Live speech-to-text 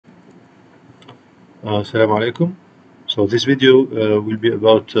Assalamu alaikum. So this video will be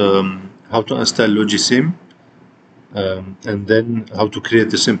about how to install Logisim and then how to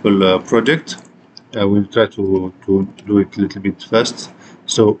create a simple project. I will try to do it a little bit fast.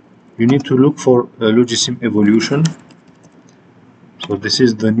 So you need to look for Logisim Evolution. So this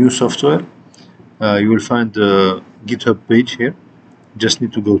is the new software. You will find the GitHub page here. Just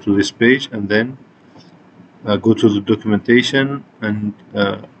need to go to this page and then go to the documentation, and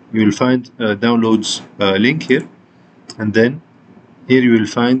you will find downloads link here, and then here you will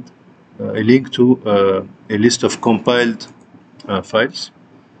find a link to a list of compiled files.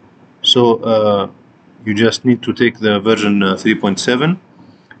 So you just need to take the version 3.7.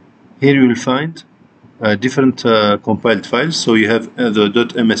 Here you will find different compiled files. So you have the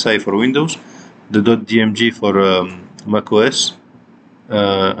 .msi for Windows, the .dmg for macOS.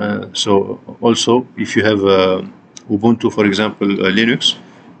 So also, if you have Ubuntu, for example, Linux,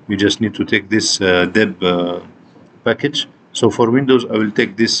 you just need to take this deb package. So for Windows, I will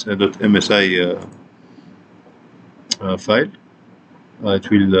take this .msi file. It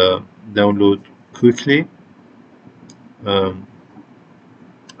will download quickly.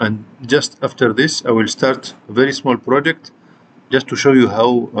 And just after this, I will start a very small project just to show you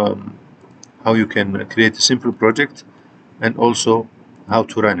how you can create a simple project and also how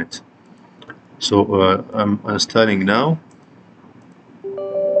to run it. So I'm installing now.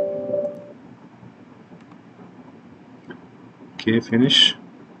 Okay, finish.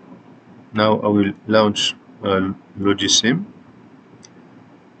 Now I will launch Logisim.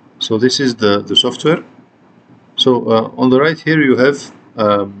 So this is the software. So on the right here you have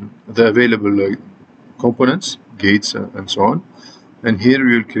the available components, gates, and so on. And here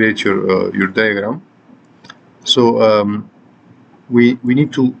you will create your diagram. So we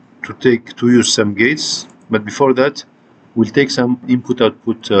need to use some gates, but before that we'll take some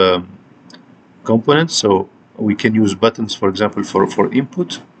input-output components. So we can use buttons, for example, for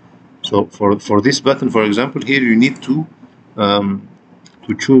input. So for this button, for example, here you need to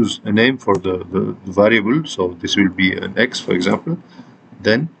choose a name for the variable. So this will be an X, for example.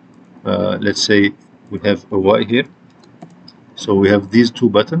 Then let's say we have a Y here. So we have these two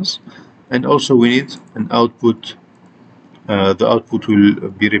buttons, and also we need an output. The output will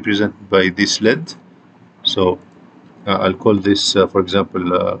be represented by this LED. So I'll call this, for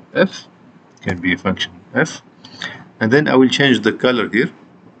example, F. It can be a function F. And then I will change the color here.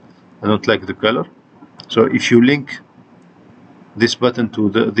 I don't like the color. So if you link this button to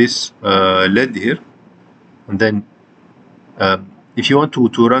this LED here, and then if you want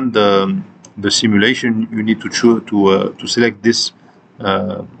to run the simulation, you need to choose to select this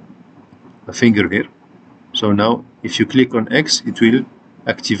finger here. So now if you click on X, it will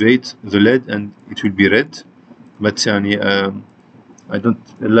activate the LED and it will be red. But I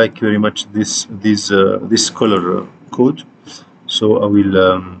don't like very much this color code, so I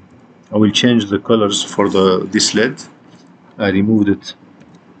will change the colors for this LED. I removed it,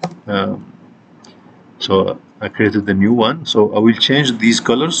 so I created a new one. So I will change these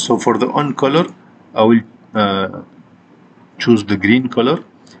colors. So for the on color, I will choose the green color,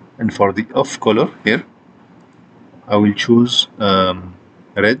 and for the off color here, I will choose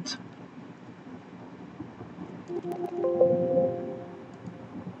red.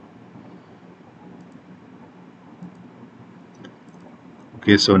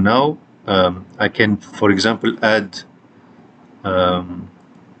 Okay, so now I can, for example, add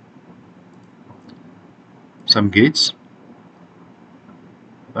some gates.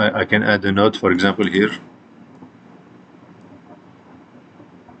 I can add a node, for example, here,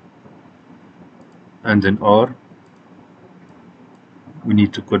 and an OR. We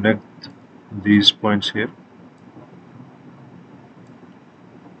need to connect these points here.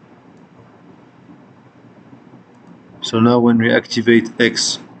 So now when we activate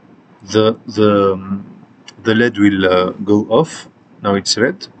X, the LED will go off. Now it's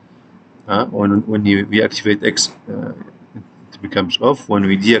red. When we activate X, it becomes off. When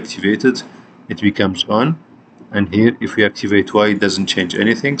we deactivate it, it becomes on. And here, if we activate Y, it doesn't change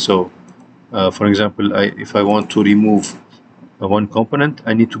anything. So for example, if I want to remove one component,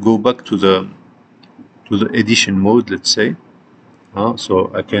 I need to go back to the edition mode, let's say.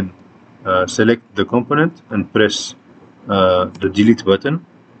 So I can select the component and press the delete button,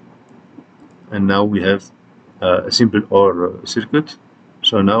 and now we have a simple OR circuit.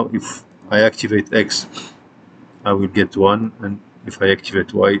 So now if I activate X, I will get 1, and if I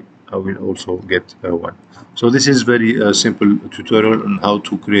activate Y, I will also get 1. So this is very simple tutorial on how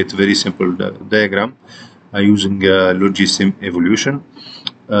to create very simple diagram using Logisim Evolution,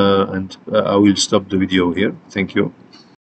 and I will stop the video here. Thank you.